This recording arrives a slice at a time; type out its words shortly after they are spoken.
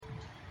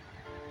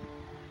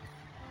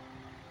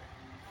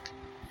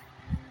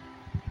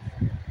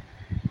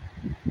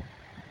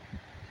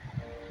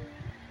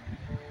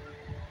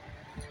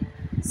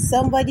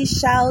Somebody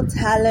shout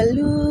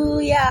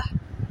hallelujah.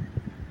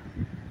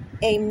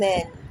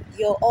 Amen.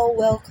 You're all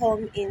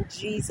welcome in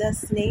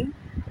Jesus' name.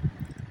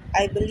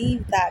 I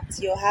believe that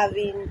you're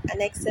having an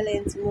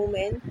excellent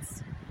moment.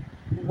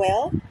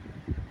 Well,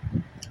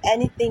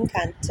 anything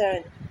can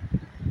turn,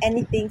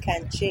 anything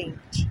can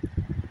change.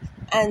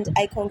 And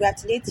I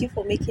congratulate you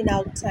for making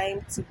out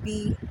time to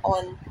be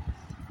on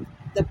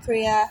the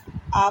Prayer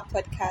Hour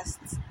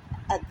podcast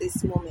at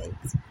this moment.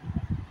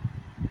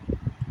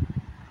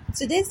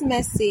 Today's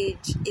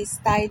message is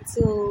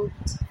titled,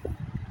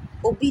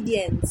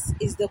 Obedience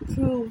is the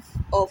proof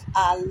of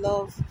our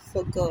love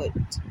for God.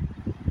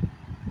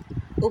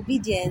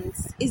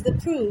 Obedience is the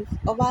proof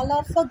of our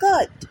love for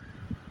God.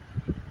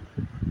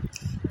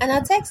 And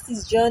our text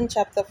is John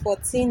chapter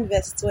 14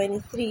 verse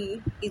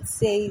 23. It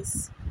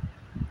says,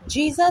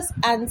 Jesus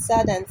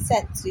answered and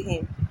said to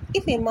him,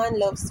 If a man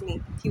loves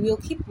me, he will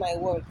keep my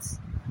words,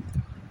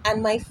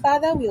 and my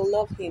Father will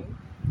love him,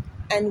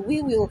 and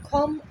we will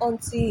come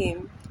unto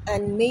him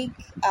and make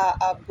our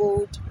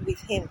abode with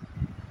him.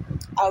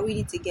 I'll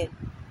read it again.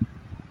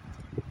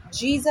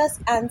 Jesus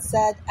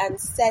answered and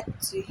said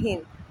to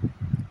him,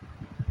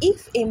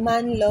 If a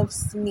man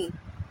loves me,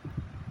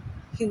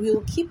 he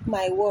will keep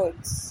my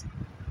words,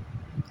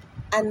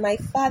 and my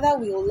Father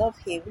will love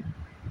him,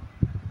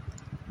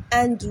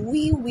 and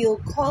we will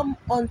come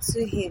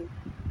unto him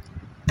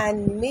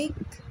and make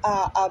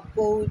our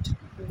abode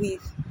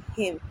with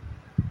him.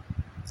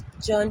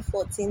 John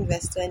 14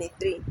 verse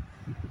 23.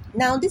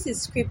 Now this is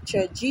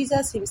scripture.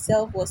 Jesus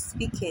himself was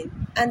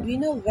speaking, and we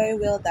know very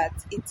well that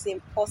it's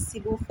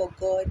impossible for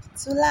God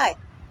to lie.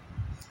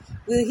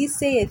 Will he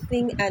say a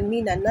thing and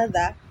mean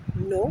another?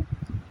 No.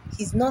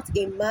 He's not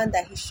a man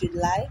that he should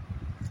lie.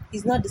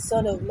 He's not the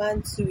Son of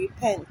Man to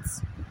repent.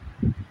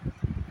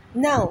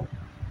 Now,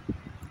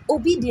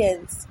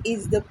 obedience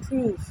is the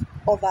proof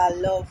of our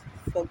love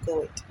for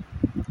God.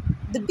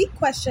 The big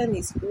question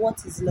is,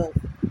 what is love?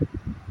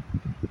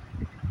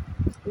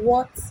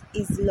 What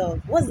is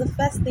love? What's the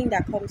first thing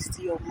that comes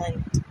to your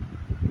mind?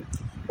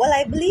 Well,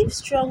 I believe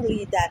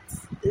strongly that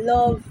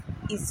love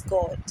is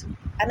God.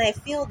 And I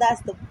feel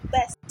that's the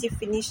best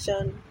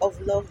definition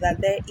of love that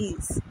there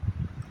is.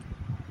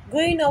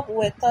 Growing up,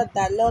 we're taught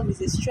that love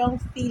is a strong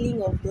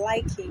feeling of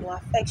liking or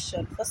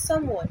affection for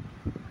someone.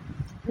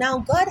 Now,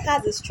 God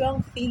has a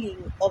strong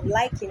feeling of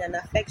liking and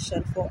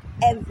affection for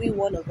every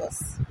one of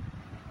us.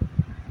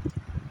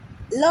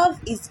 Love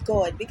is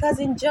God, because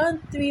in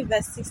John 3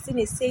 verse 16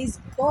 it says,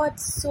 God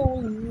so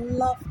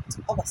loved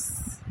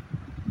us.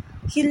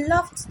 He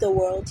loved the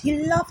world.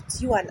 He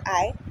loved you and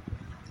I.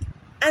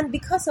 And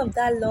because of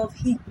that love,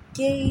 he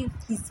gave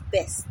his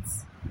best.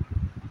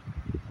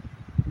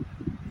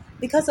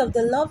 Because of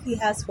the love he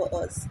has for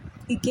us,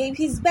 he gave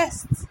his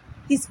best,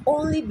 his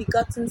only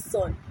begotten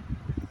Son.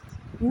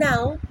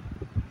 Now,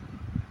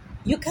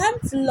 you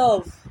can't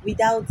love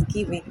without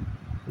giving.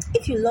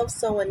 If you love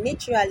someone,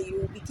 naturally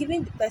you will be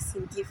giving the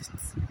person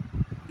gifts.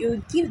 You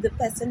will give the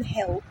person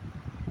help.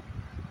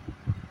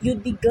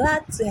 You'd be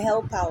glad to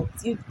help out.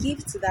 You'd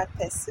give to that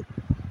person.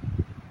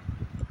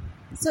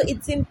 So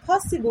it's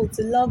impossible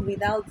to love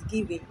without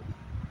giving.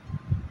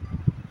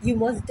 You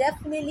must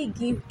definitely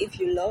give if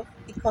you love.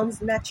 It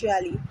comes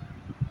naturally.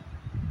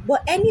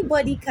 But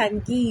anybody can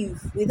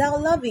give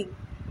without loving,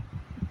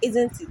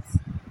 isn't it?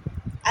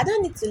 I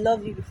don't need to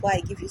love you before I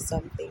give you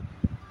something.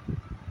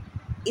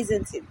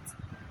 Isn't it?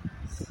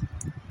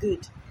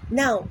 Good.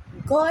 Now,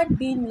 God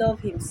being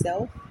love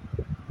himself,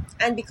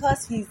 and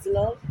because he's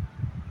love,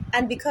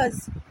 and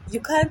because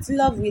you can't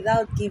love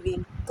without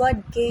giving,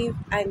 God gave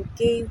and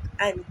gave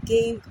and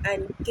gave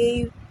and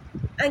gave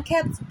and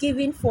kept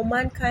giving for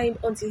mankind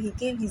until he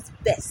gave his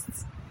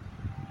best.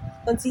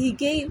 Until he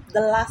gave the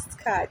last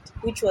card,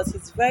 which was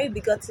his very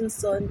begotten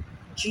Son,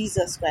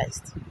 Jesus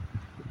Christ.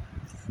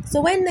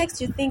 So when next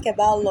you think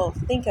about love,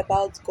 think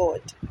about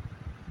God.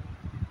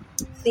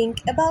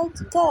 Think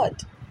about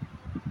God.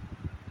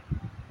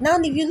 Now,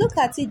 if you look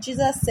at it,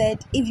 Jesus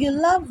said, if you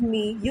love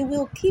me, you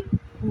will keep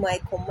my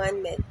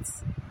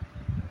commandments.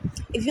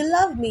 If you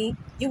love me,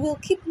 you will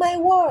keep my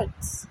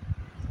words.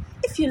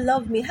 If you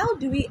love me, how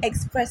do we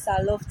express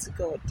our love to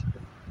God?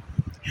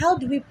 How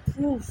do we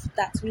prove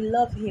that we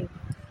love him?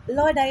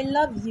 Lord, I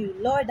love you.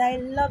 Lord, I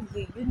love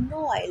you. You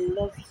know I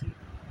love you.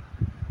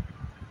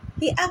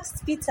 He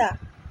asked Peter,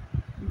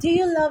 do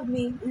you love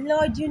me?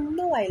 Lord, you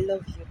know I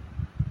love you.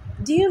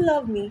 Do you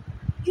love me?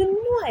 You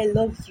know I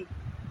love you.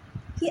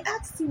 He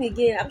asked him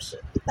again. I'm sure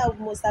Peter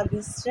must have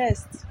been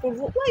stressed. Why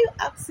are you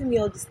asking me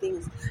all these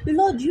things?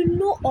 Lord, you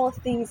know all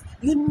things.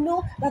 You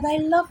know that I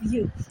love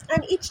you.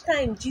 And each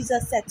time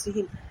Jesus said to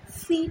him,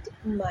 feed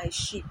my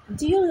sheep.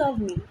 Do you love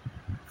me?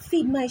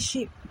 Feed my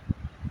sheep.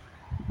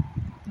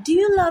 Do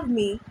you love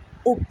me?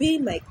 Obey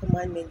my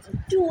commandments.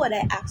 Do what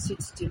I ask you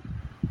to do.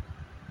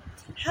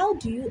 How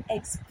do you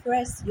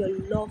express your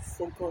love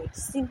for God?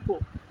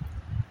 Simple.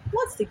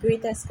 What's the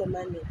greatest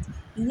commandment?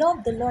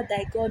 Love the Lord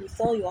thy God with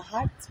all your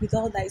heart, with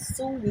all thy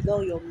soul, with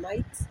all your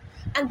might.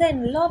 And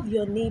then love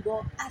your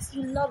neighbor as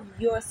you love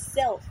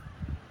yourself.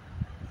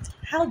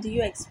 How do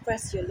you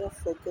express your love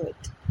for God?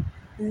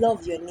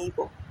 love your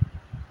neighbor.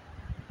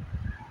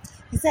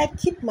 He said,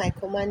 keep my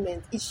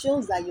commandments. It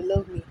shows that you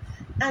love me.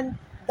 And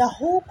the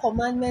whole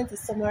commandment is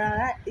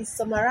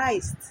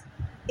summarized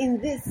in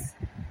this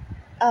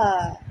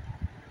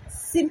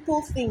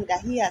simple thing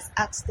that he has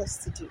asked us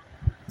to do.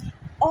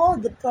 All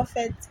the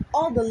prophets,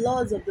 all the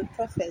laws of the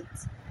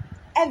prophets,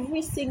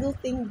 every single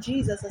thing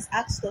Jesus has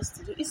asked us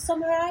to do is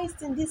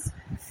summarized in this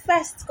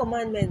first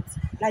commandment,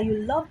 that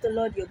you love the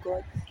Lord your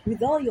God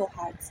with all your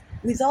heart,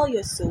 with all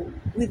your soul,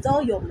 with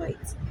all your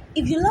might.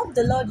 If you love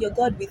the Lord your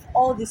God with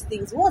all these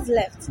things, what's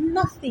left?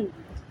 Nothing.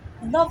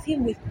 Love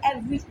him with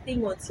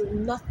everything until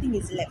nothing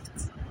is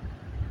left.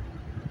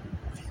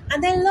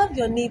 And then love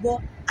your neighbor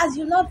as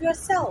you love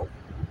yourself.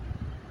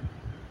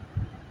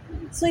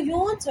 So if you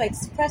want to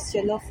express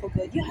your love for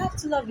God, you have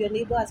to love your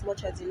neighbor as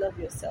much as you love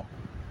yourself.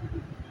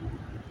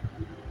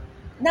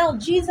 Now,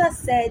 Jesus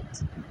said,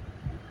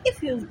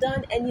 if you've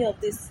done any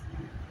of this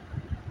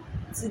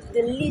to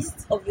the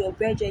least of your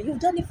brethren, you've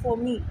done it for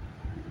me.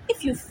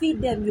 If you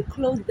feed them, you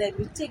clothe them,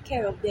 you take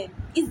care of them,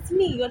 it's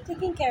me, you're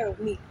taking care of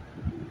me.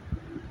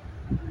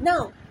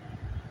 Now,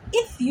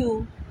 if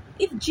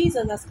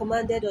Jesus has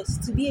commanded us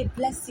to be a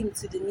blessing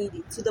to the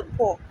needy, to the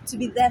poor, to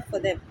be there for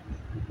them,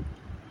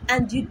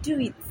 and you do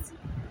it,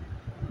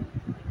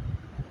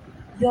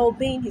 you're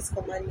obeying his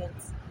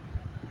commandments.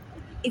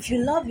 If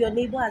you love your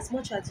neighbor as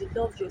much as you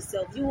love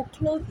yourself, you will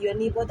clothe your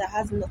neighbor that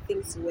has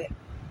nothing to wear.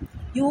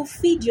 You will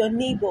feed your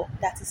neighbor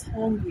that is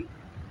hungry.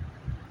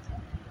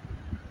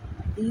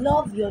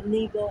 Love your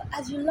neighbor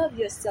as you love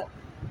yourself.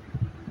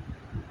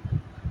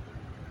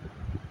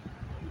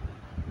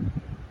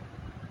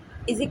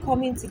 Is it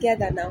coming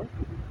together now?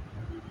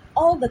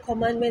 All the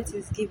commandments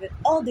is given,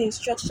 all the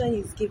instruction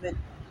is given.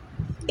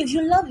 If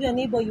you love your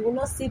neighbor, you will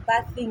not say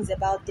bad things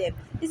about them.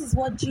 This is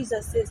what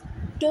Jesus says.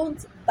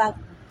 Don't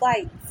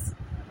backbite.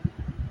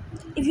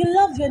 If you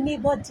love your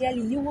neighbor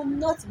dearly, you will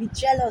not be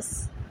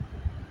jealous.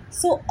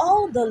 So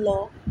all the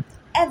law,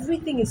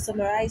 everything is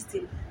summarized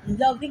in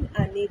loving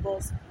our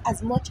neighbors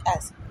as much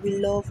as we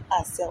love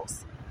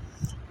ourselves.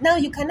 Now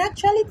you can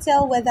actually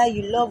tell whether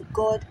you love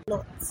God or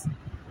not.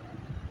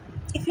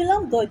 If you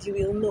love God, you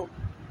will know.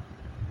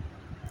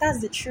 That's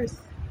the truth.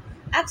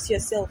 Ask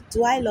yourself,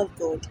 do I love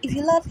God? If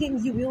you love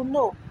him, you will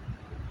know.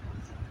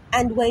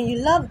 And when you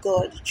love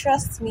God,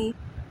 trust me,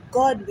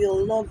 God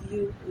will love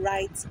you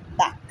right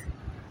back.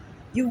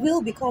 You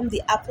will become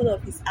the apple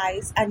of his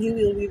eyes, and he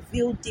will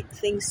reveal deep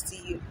things to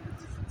you.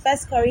 1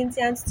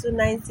 Corinthians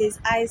 2:9 says,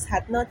 eyes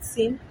had not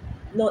seen,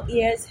 nor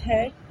ears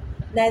heard,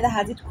 neither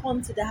has it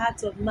come to the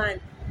heart of man,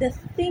 the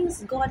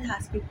things God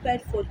has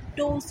prepared for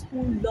those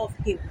who love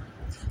him.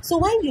 So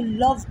when you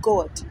love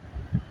God,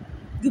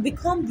 you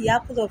become the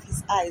apple of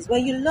his eyes.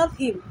 When you love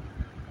him,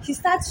 he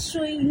starts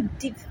showing you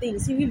deep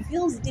things. He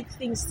reveals deep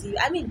things to you.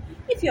 I mean,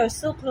 if you're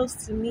so close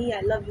to me,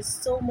 I love you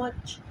so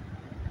much.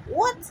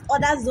 What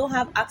others don't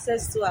have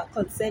access to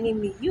concerning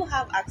me, you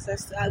have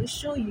access to. I will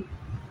show you.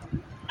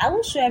 I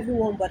won't show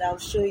everyone, but I'll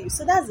show you.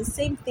 So that's the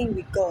same thing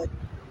with God.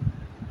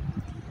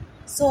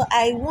 So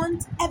I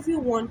want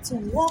everyone to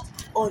work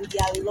on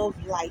their love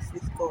life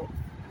with God.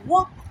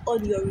 Work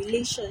on your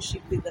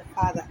relationship with the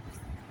Father.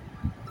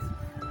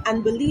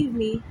 And believe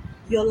me,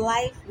 your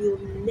life will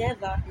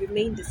never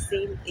remain the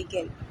same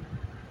again.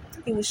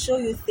 He will show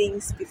you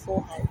things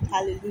beforehand.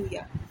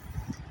 Hallelujah.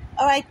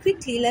 Alright,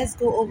 quickly, let's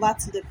go over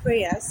to the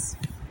prayers.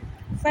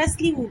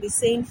 Firstly, we'll be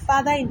saying,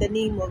 Father, in the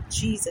name of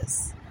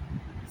Jesus,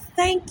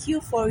 thank you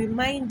for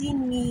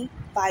reminding me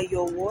by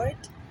your word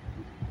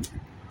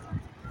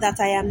that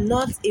I am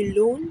not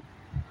alone,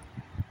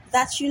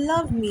 that you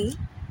love me,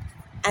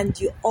 and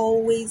you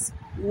always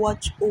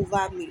watch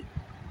over me.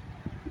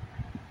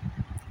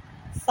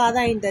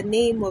 Father, in the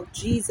name of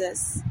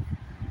Jesus,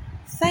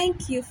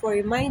 thank you for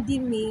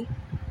reminding me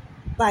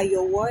by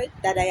your word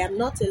that I am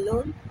not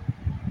alone,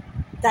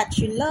 that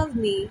you love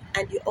me,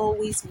 and you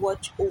always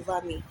watch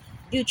over me.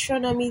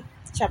 Deuteronomy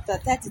chapter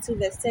 32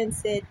 verse 10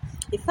 said,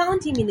 he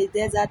found him in a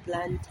desert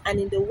land and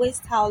in the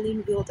waste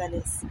howling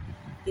wilderness.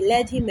 He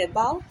led him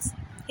about,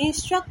 he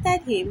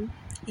instructed him,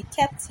 he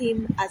kept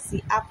him as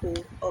the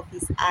apple of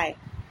his eye.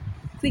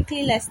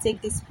 Quickly, let's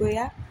take this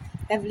prayer.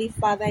 Heavenly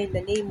Father, in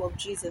the name of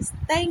Jesus,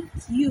 thank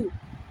you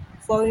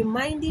for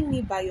reminding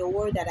me by your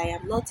word that I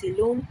am not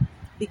alone,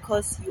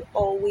 because you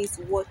always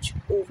watch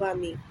over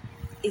me.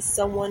 Is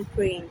someone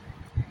praying?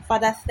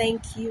 Father,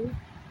 thank you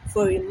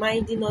for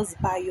reminding us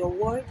by your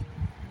word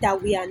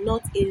that we are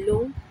not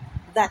alone,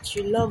 that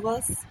you love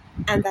us,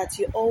 and that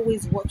you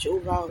always watch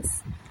over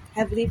us.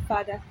 Heavenly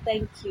Father,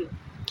 thank you.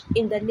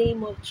 In the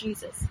name of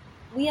Jesus,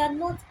 we are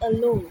not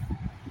alone.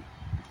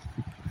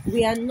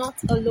 We are not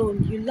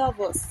alone. You love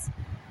us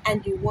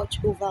and you watch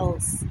over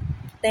us.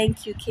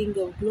 Thank you, King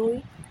of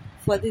Glory,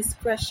 for this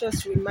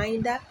precious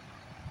reminder.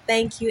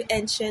 Thank you,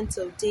 Ancient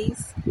of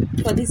Days,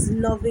 for this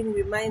loving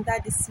reminder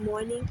this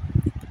morning.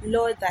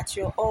 Lord, that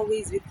you're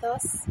always with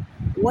us,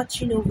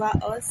 watching over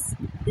us,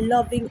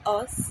 loving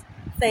us.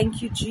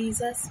 Thank you,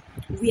 Jesus.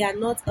 We are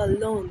not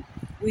alone.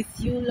 With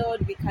you,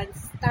 Lord, we can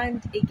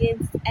stand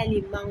against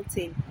any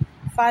mountain.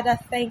 Father,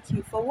 thank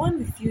you, for one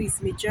with you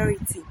is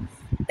majority.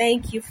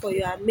 Thank you for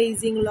your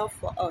amazing love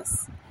for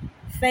us.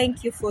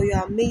 Thank you for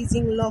your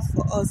amazing love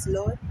for us,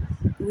 Lord.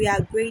 We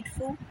are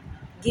grateful.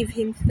 Give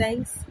him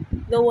thanks.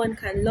 No one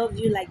can love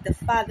you like the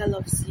Father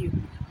loves you.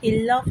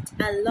 He loved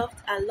and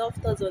loved and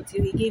loved us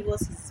until he gave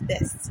us his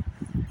best.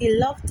 He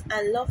loved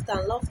and loved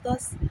and loved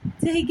us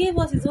till he gave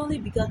us his only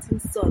begotten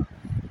Son.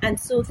 And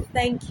so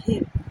thank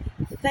him.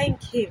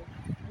 Thank him.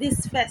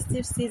 This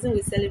festive season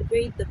we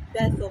celebrate the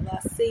birth of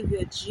our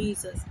Savior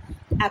Jesus.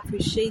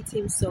 Appreciate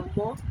him some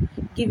more.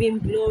 Give him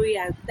glory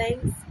and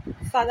thanks.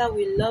 Father,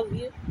 we love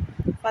you.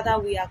 Father,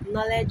 we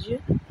acknowledge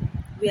you.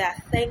 We are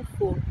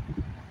thankful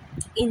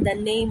in the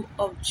name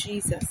of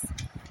Jesus.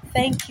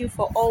 Thank you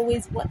for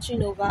always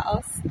watching over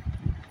us.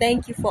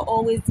 Thank you for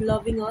always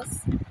loving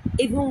us.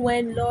 Even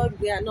when, Lord,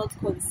 we are not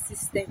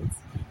consistent.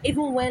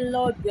 Even when,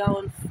 Lord, we are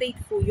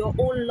unfaithful, your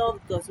own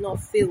love does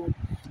not fail.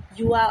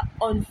 You are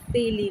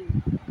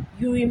unfailing.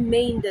 You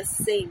remain the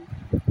same.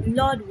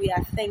 Lord, we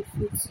are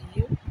thankful to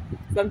you.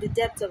 From the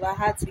depths of our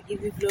hearts, we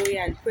give you glory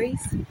and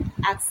praise.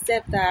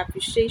 Accept our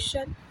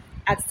appreciation.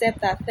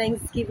 Accept our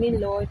thanksgiving,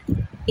 Lord,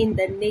 in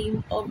the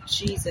name of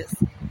Jesus.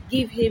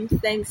 Give him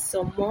thanks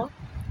some more.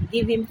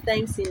 Give him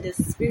thanks in the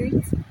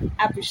spirit.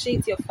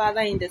 Appreciate your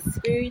Father in the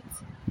spirit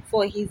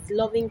for his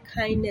loving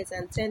kindness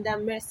and tender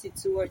mercy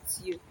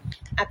towards you.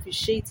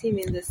 Appreciate him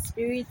in the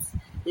spirit.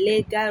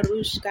 Lega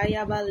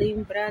rushkaya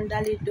balim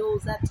brandali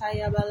doza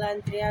taya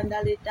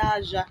balandriandali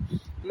daja.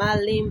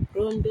 Malim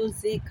prondo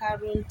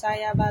zekarun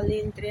taya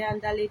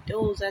balindriandali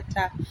doza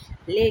ta.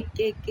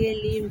 Leke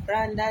kelim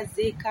branda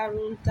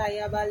zekarun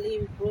taya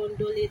balim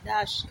prondo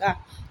lidashka.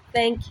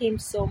 Thank him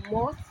some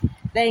more.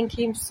 Thank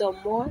him some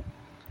more.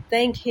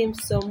 Thank him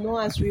some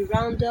more as we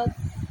round up.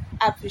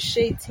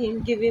 Appreciate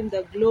him. Give him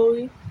the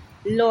glory.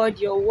 Lord,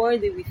 you're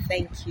worthy. We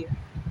thank you.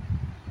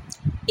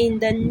 In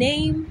the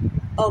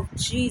name of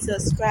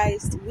Jesus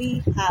Christ,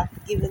 we have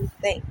given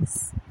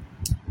thanks.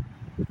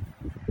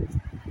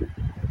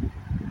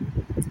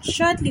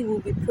 Shortly, we'll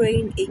be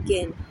praying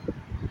again.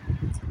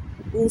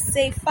 We'll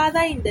say,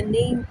 Father, in the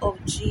name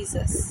of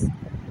Jesus,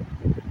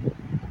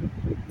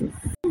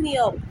 fill me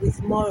up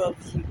with more of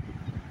you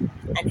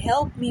and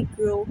help me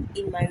grow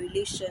in my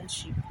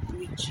relationship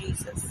with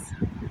Jesus.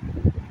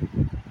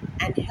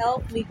 And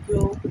help me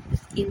grow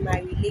in my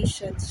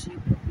relationship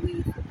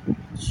with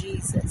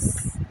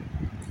Jesus.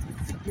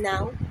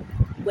 Now,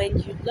 when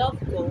you love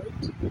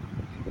God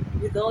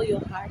with all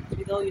your heart,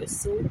 with all your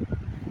soul,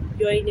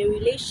 you're in a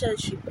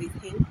relationship with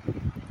him.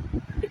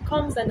 He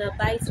comes and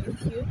abides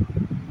with you.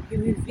 He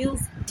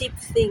reveals deep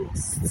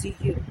things to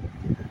you.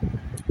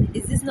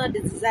 Is this not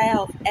the desire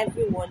of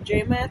everyone?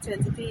 Jeremiah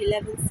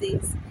 23:11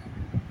 says,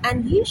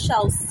 "And ye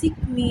shall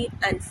seek me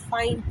and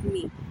find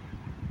me,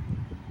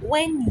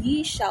 when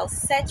ye shall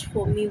search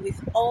for me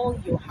with all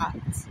your heart."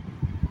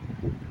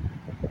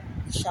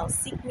 You shall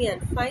seek me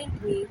and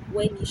find me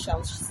when you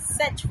shall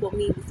search for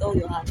me with all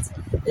your heart.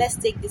 Let's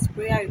take this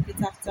prayer.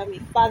 Repeat after me.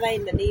 Father,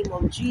 in the name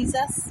of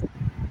Jesus,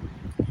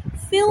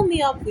 fill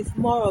me up with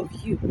more of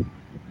you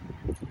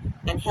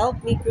and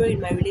help me grow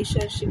in my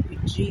relationship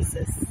with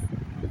Jesus.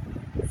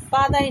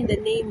 Father, in the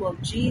name of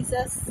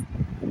Jesus,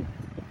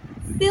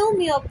 fill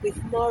me up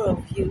with more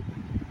of you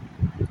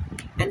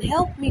and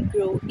help me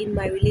grow in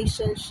my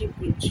relationship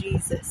with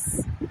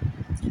Jesus.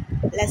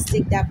 Let's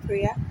take that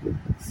prayer.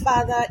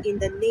 Father, in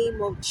the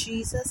name of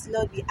Jesus,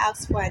 Lord, we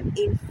ask for an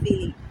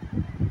infilling.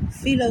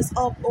 Fill us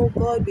up, oh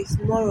God, with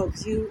more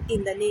of you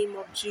in the name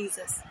of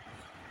Jesus.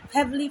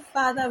 Heavenly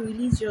Father,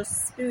 release your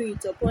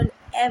spirit upon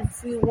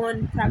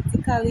everyone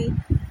practically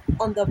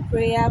on the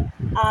prayer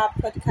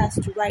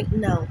podcast right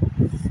now.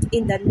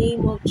 In the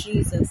name of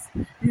Jesus.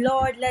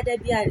 Lord, let there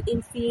be an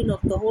infilling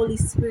of the Holy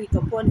Spirit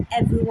upon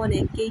everyone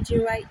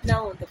engaging right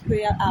now on the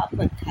prayer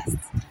podcast.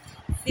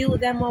 Fill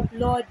them up,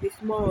 Lord,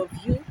 with more of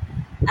you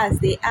as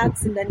they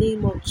ask in the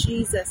name of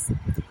Jesus.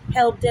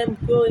 Help them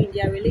grow in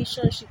their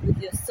relationship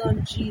with your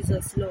Son,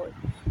 Jesus, Lord.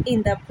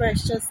 In the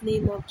precious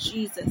name of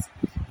Jesus.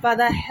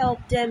 Father,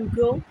 help them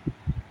grow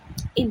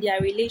in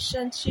their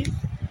relationship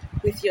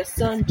with your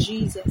Son,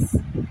 Jesus.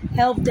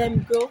 Help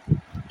them grow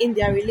in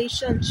their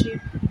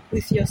relationship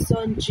with your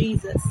Son,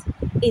 Jesus.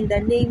 In the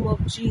name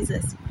of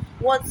Jesus.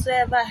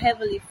 Whatsoever,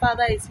 Heavenly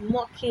Father, is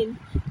mocking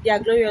their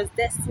glorious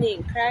destiny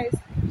in Christ,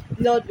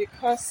 Lord, we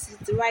curse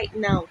it right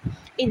now.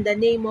 In the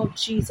name of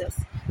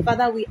Jesus.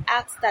 Father, we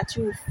ask that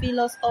you will fill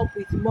us up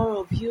with more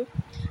of you.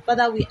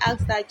 Father, we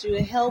ask that you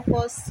will help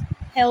us,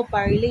 help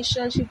our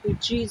relationship with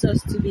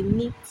Jesus to be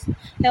neat.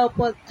 Help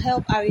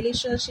our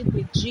relationship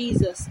with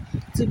Jesus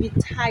to be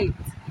tight,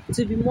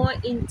 to be more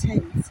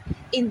intense.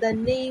 In the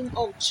name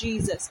of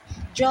Jesus,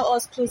 draw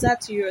us closer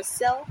to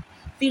yourself.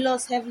 Fill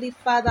us, Heavenly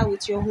Father,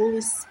 with your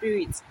Holy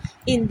Spirit.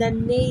 In the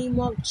name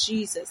of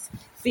Jesus,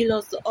 fill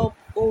us up,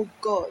 oh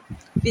God.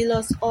 Fill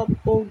us up,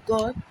 oh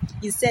God.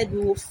 You said we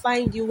will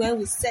find you when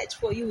we search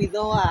for you with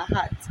all our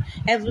hearts.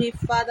 Heavenly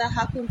Father,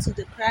 hearken to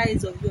the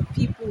cries of your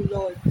people,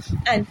 Lord,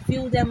 and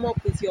fill them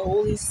up with your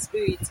Holy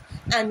Spirit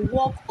and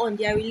walk on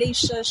their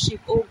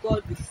relationship, oh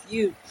God, with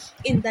you.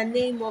 In the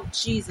name of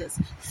Jesus,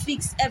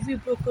 fix every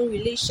broken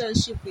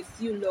relationship with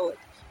you, Lord.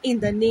 in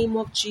the name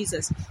of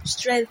Jesus.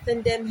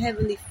 Strengthen them,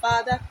 Heavenly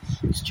Father.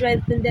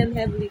 Strengthen them,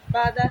 Heavenly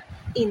Father,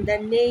 in the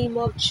name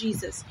of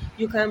Jesus.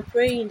 You can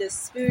pray in the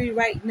spirit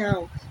right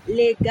now.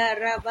 Le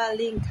garaba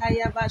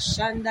linkayaba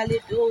shanda le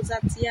doza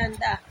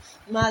tianda.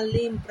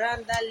 Malim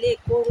branda le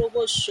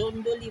korobo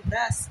shondo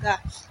libraska.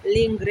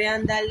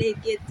 Lingrianda le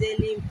gete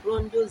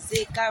limprondo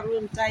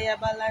zekaruntaya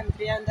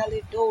balandrianda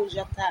le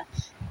dojata.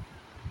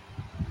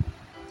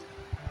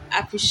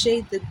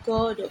 Appreciate the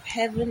God of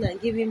heaven and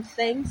give him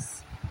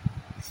thanks.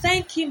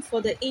 Thank him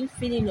for the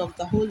infilling of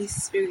the Holy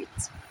Spirit.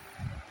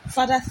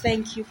 Father,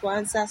 thank you for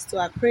answers to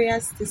our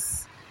prayers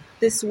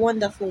this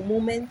wonderful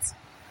moment.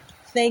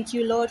 Thank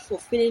you, Lord, for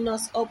filling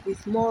us up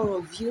with more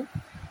of you.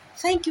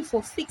 Thank you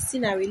for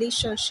fixing our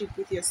relationship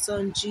with your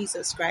Son,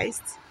 Jesus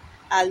Christ,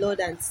 our Lord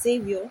and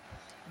Savior.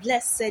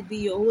 Blessed be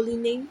your holy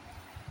name.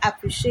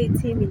 Appreciate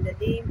him in the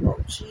name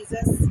of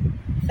Jesus.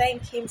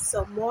 Thank him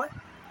some more.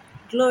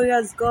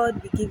 Glorious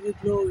God, we give you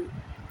glory.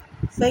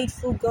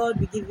 Faithful God,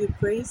 we give you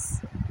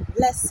praise.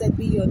 Blessed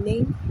be your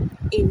name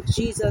in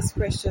Jesus'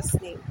 precious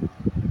name.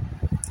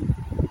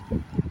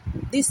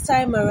 This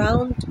time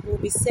around, we'll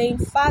be saying,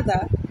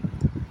 Father,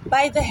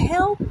 by the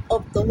help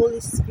of the Holy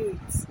Spirit,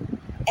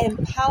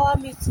 empower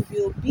me to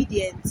be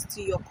obedient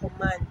to your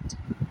command.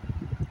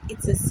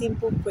 It's a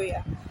simple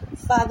prayer.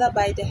 Father,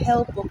 by the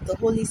help of the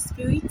Holy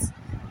Spirit,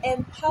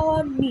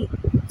 empower me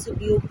to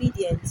be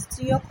obedient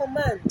to your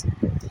command.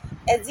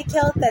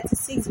 Ezekiel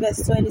 36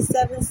 verse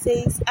 27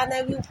 says, and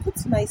I will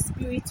put my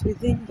spirit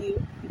within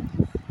you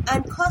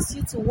and cause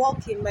you to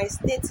walk in my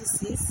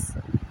statutes,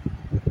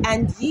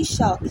 and ye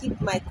shall keep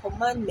my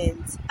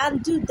commandments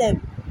and do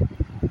them.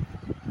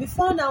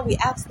 Before now, we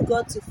asked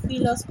God to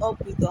fill us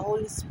up with the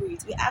Holy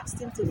Spirit. We asked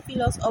him to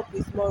fill us up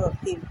with more of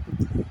him.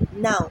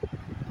 Now,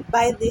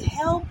 by the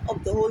help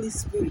of the Holy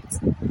Spirit,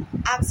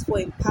 ask for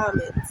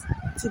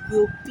empowerment to be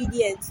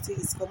obedient to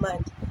his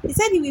command. He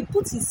said he will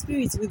put his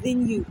spirit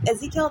within you,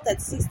 Ezekiel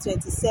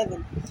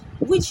 36:27,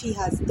 which he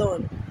has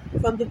done.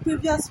 From the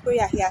previous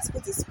prayer, he has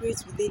put his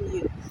spirit within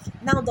you.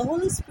 Now the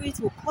Holy Spirit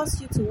will cause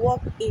you to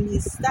walk in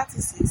his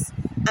statutes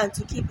and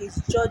to keep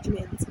his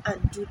judgments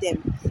and do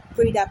them.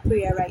 Pray that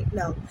prayer right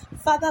now.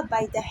 Father,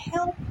 by the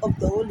help of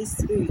the Holy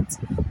Spirit,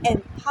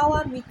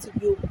 empower me to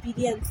be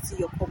obedient to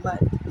your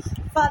command.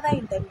 Father,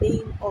 in the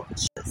name of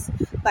Jesus,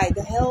 by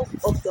the help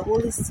of the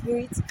Holy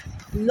Spirit,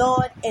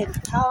 Lord,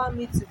 empower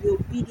me to be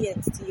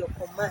obedient to your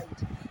command.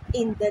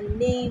 In the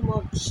name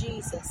of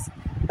Jesus,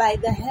 by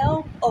the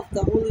help of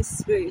the Holy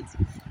Spirit,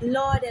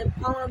 Lord,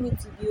 empower me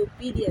to be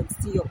obedient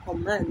to your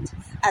command.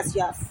 As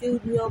you have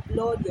filled me up,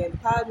 Lord, you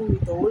empower me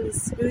with the Holy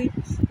Spirit.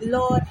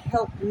 Lord,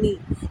 help me,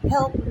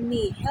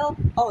 help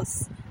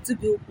us to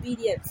be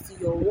obedient to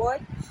your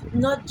word.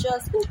 Not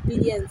just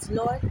obedience,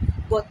 Lord,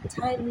 but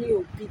timely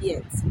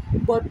obedience,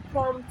 but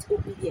prompt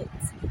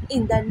obedience.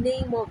 In the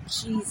name of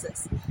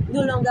Jesus,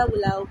 no longer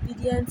will our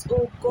obedience,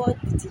 oh God,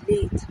 be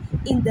delayed.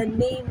 In the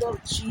name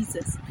of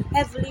Jesus,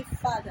 Heavenly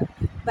Father,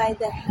 by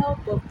the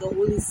help of the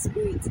Holy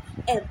Spirit,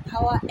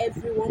 empower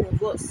every one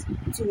of us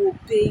to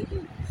obey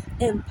you.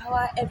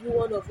 Empower every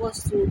one of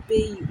us to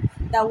obey you.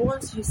 That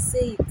once you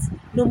say it,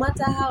 no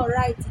matter how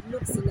right it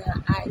looks in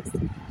our eyes,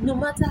 no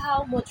matter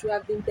how much we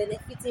have been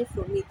benefiting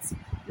from it,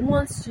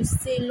 once you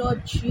say,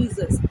 Lord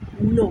Jesus,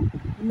 no,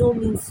 no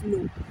means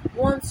no.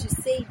 Once you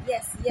say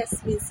yes,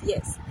 yes means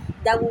yes.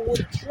 That we will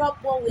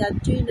drop what we are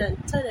doing and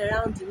turn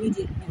around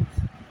immediately.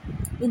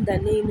 In the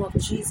name of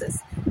Jesus,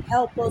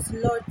 help us,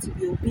 Lord, to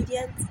be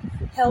obedient.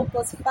 Help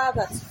us,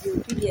 Father, to be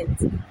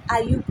obedient.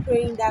 Are you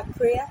praying that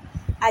prayer?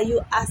 Are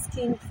you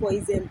asking for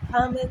his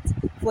empowerment,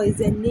 for his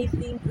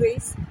enabling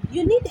grace?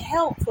 You need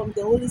help from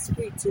the Holy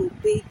Spirit to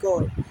obey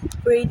God.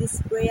 Pray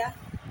this prayer.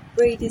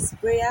 Pray this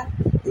prayer.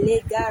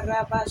 Lega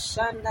raba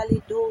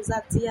shandali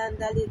doza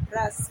tiandali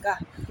braska.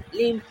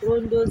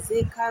 Limprondo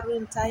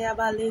zekaruntaya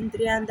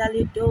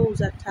balendriandali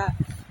doza ta.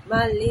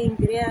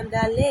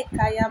 Malingriandale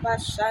kayaba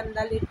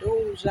shandali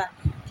doza.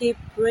 Keep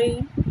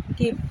praying.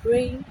 Keep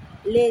praying.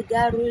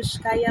 Lega rush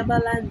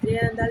kayaba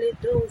landriandali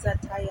doza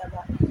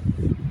tayaba.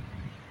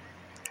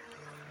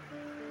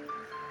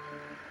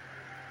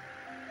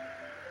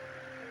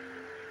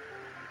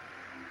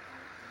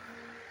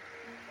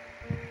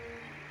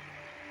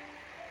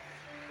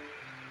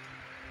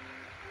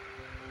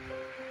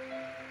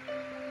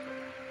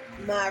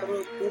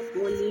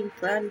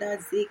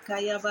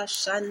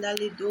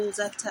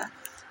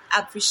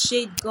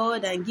 Appreciate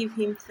God and give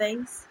him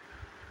thanks.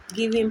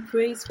 Give him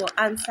praise for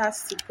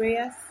answers to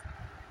prayers.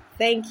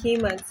 Thank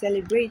him and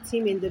celebrate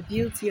him in the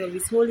beauty of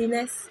his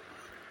holiness.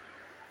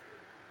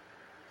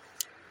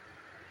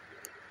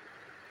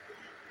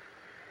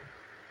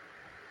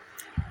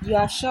 You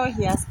are sure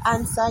he has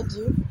answered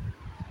you.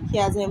 He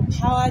has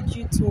empowered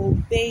you to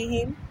obey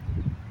him.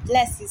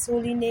 Bless his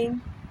holy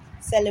name.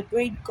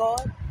 Celebrate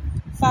God.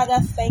 Father,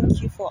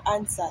 thank you for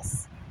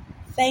answers.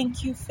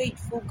 Thank you,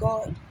 faithful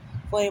God,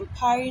 for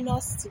empowering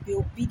us to be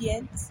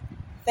obedient.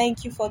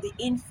 Thank you for the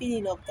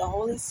infilling of the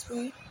Holy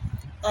Spirit.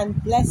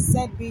 And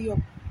blessed be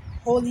your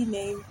holy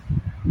name.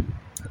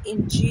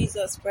 In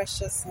Jesus'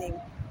 precious name.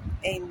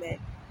 Amen.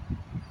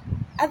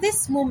 At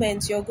this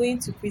moment, you're going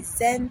to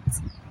present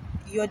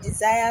your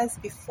desires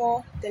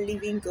before the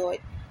living God.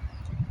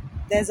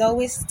 There's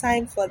always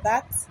time for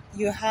that.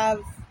 You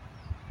have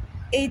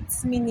 8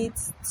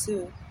 minutes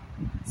to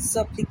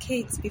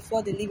supplicate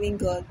before the living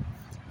God.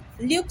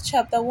 Luke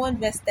chapter 1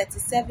 verse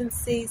 37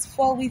 says,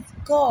 "For with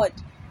God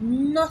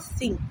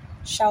nothing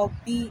shall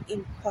be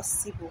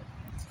impossible."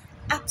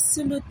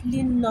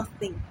 Absolutely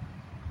nothing,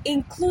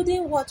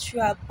 including what you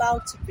are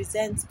about to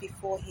present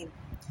before Him.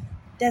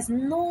 There's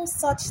no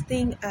such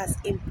thing as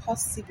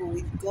impossible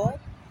with God.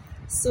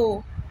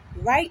 So,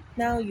 right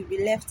now, you'll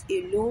be left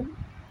alone.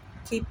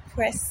 Keep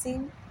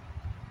pressing.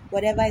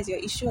 Whatever is your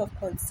issue of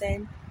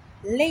concern,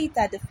 lay it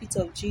at the feet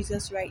of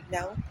Jesus right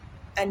now,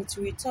 and it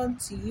will return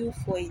to you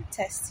for a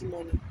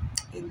testimony.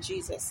 In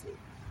Jesus' name.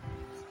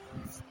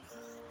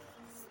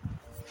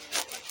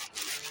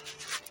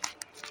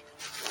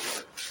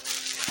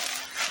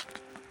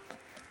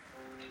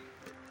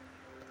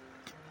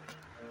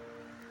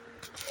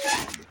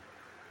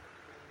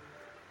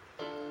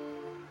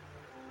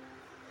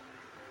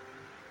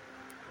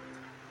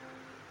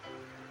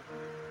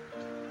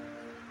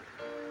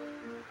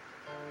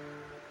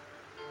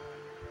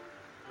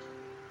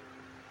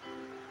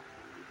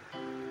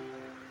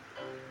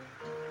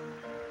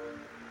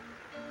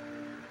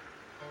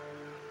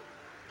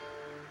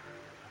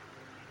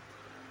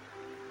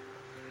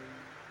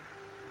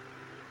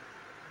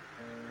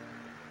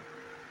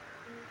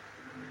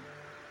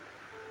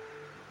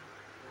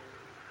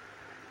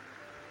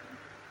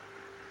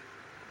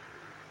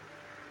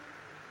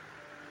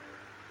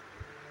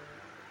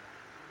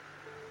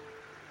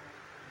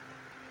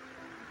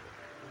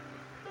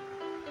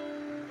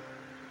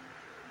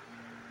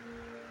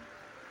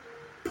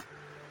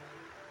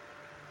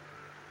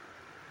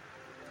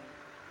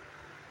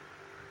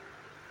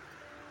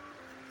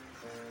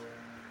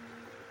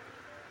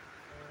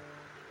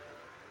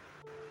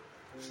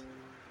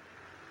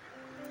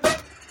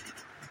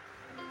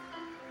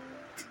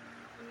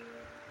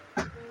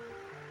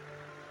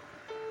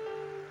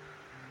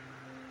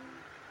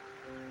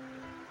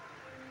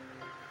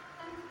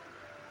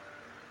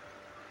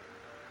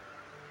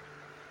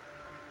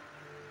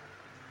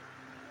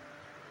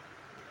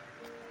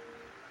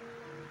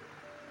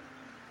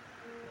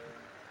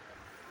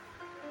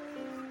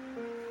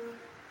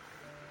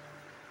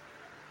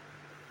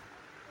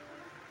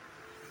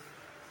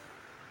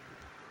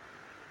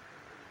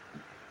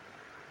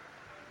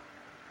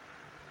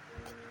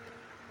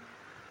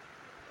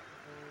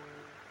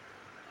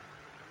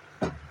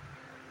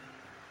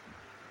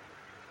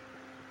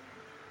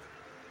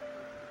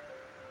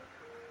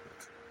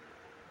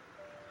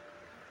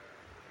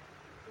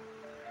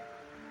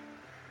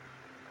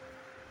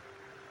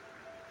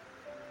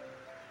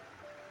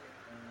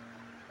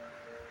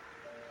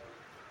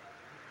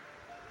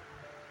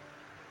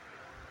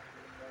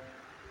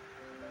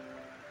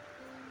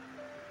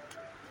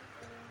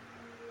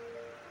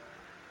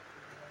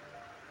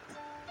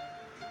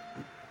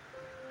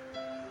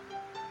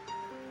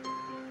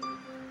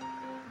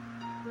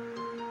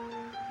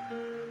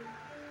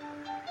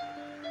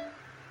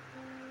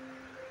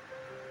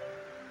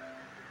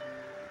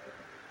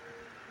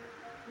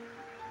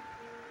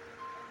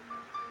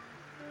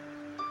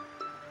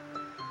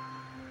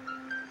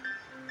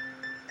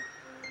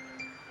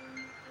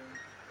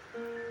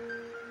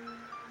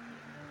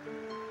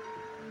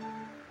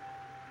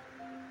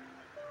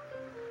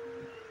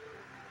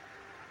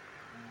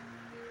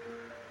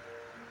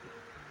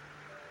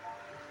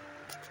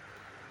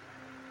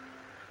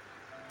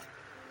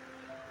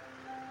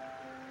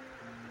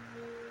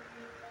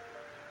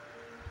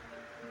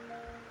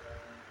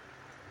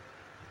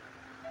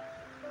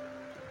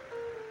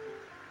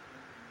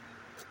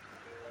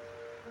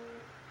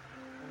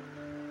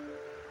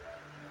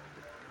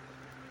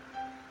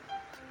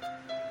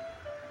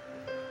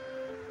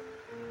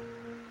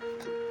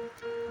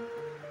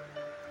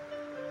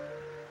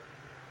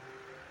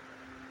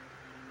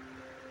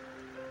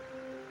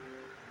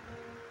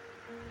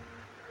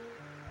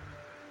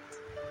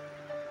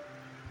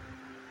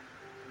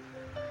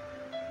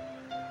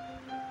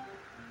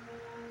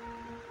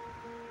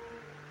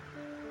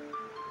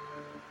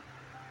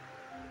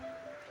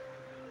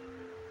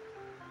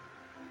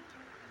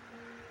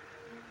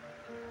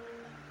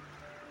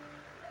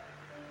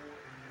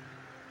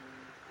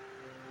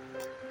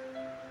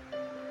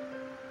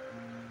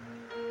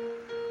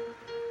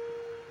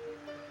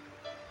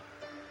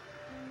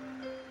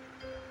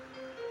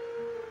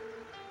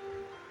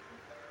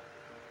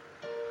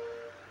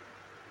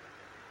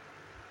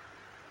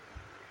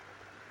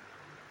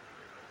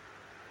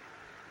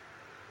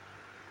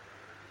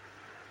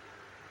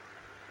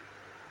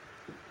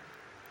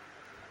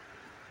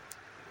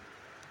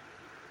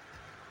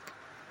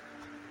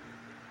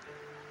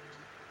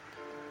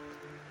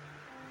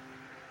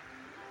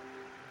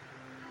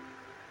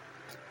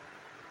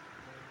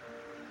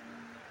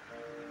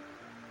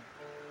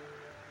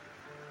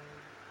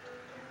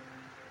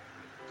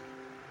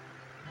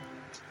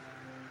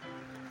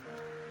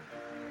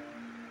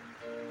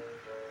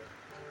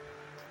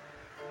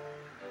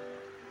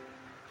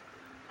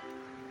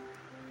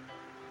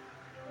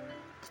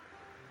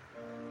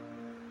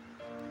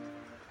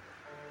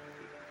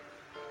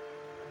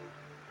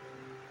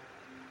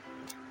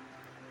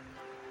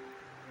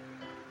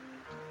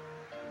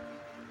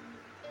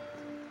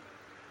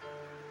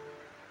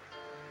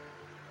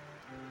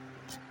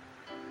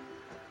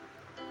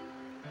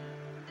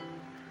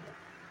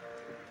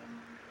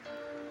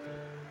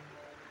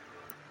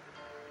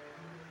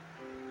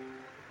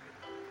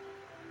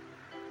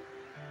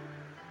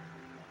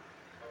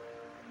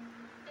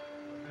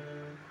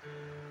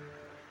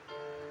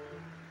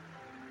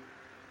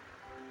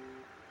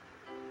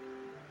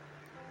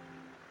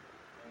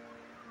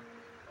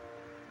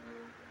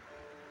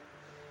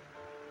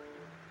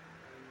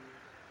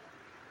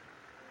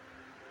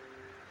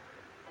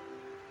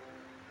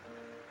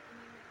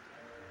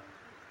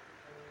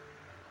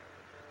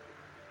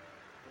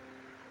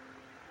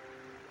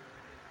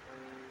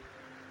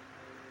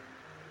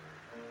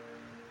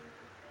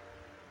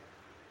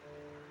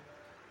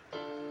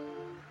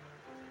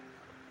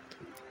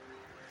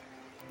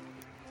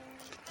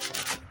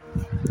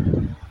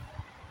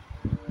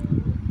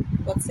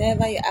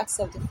 whatsoever you ask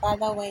of the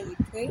Father when you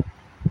pray,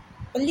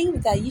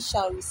 believe that ye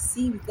shall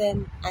receive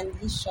them and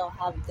ye shall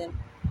have them.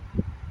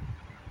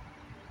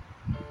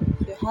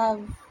 If you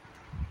have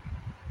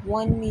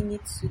 1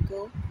 minute to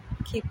go,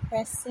 keep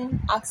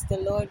pressing. Ask the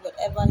Lord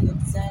whatever your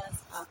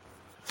desires are.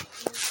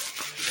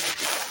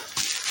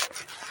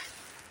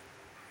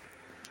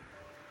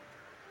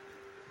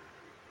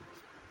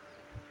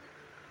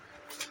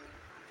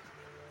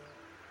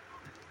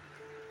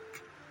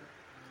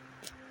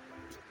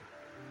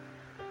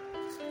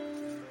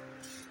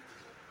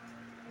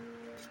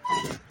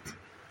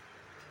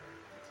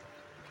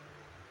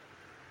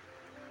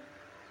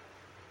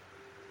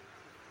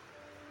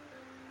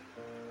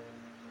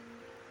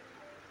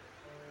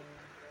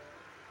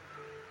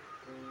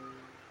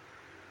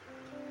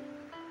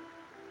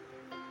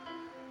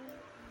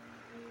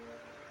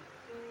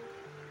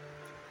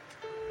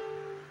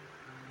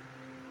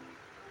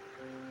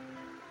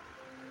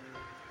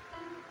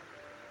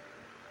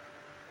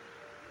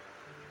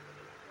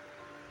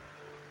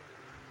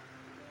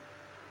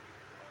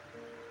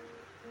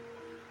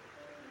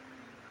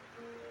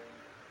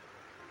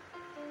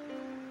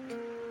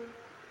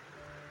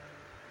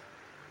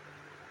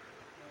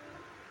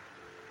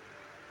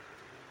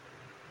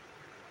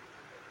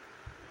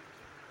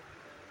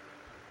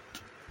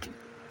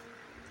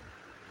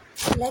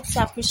 Let's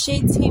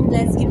appreciate Him.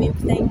 Let's give Him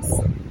thanks.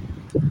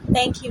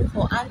 Thank Him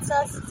for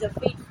answers. He's a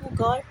faithful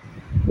God.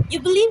 You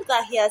believe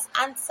that He has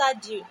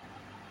answered you.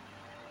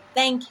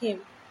 Thank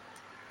Him.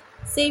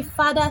 Say,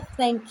 Father,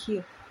 thank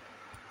you.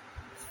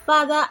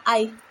 Father,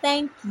 I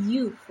thank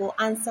you for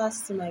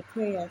answers to my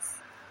prayers.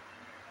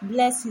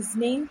 Bless His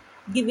name.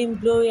 Give Him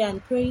glory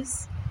and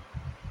praise.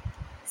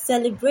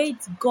 Celebrate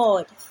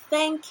God.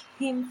 Thank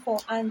Him for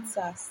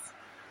answers.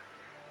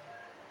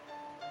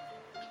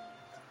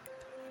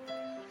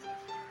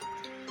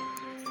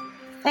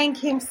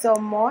 Thank Him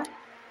some more.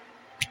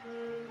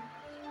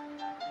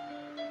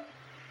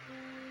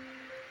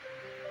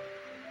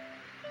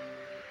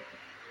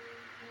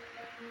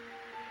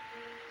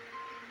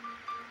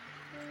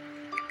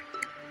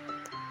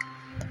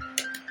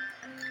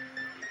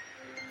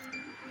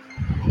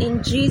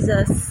 In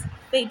Jesus'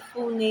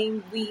 faithful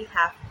name we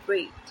have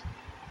prayed.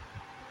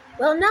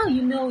 Well, now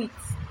you know it,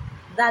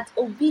 that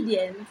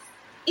obedience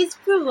is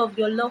proof of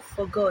your love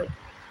for God.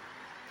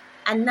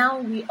 And now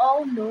we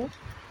all know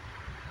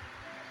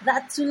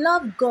that to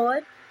love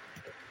God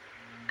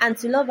and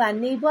to love our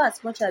neighbor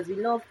as much as we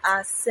love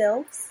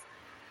ourselves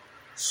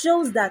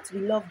shows that we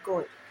love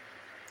God,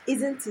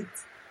 isn't it?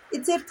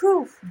 It's a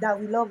proof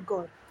that we love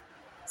God.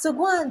 So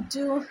go and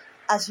do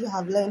as you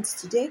have learned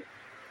today.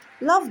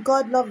 Love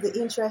God, love the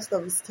interest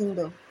of His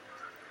kingdom.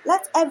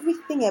 Let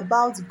everything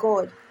about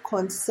God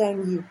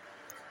concern you.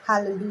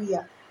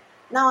 Hallelujah.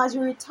 Now, as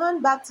you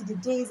return back to the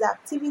day's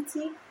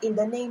activity, in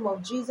the name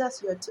of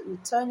Jesus, you're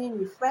returning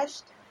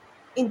refreshed.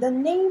 In the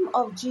name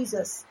of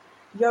Jesus,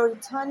 you're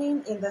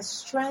returning in the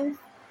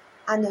strength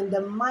and in the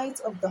might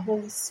of the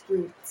Holy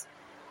Spirit.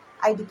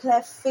 I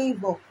declare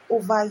favor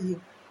over you.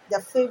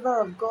 The favor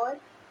of God,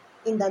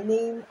 in the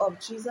name of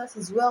Jesus,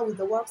 is well with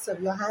the works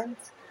of your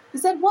hands. He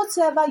said,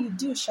 whatsoever you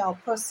do shall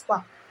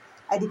prosper.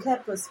 I declare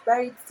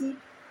prosperity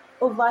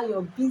over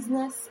your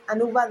business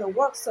and over the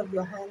works of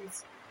your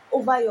hands,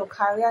 over your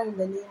career in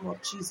the name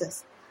of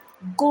Jesus.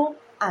 Go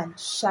and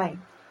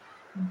shine.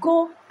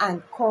 Go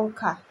and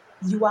conquer.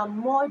 You are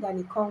more than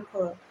a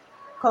conqueror.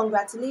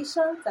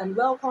 Congratulations and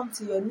welcome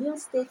to your new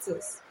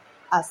status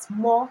as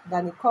more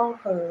than a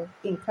conqueror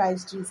in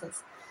Christ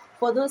Jesus.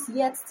 For those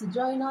yet to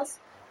join us,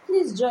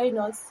 please join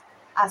us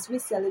as we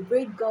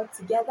celebrate God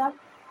together,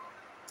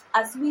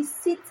 as we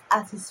sit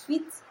at His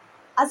feet,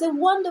 at a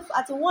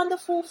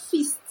wonderful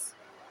feast,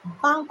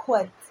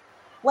 banquet,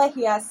 where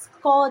He has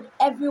called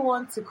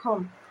everyone to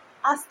come.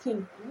 Ask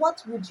Him,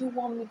 what would you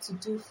want me to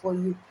do for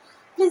you?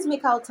 Please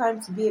make out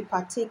time to be a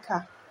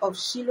partaker of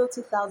Shiloh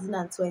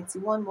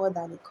 2021 More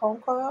Than a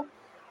Conqueror.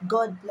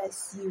 God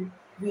bless you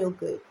real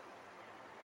good.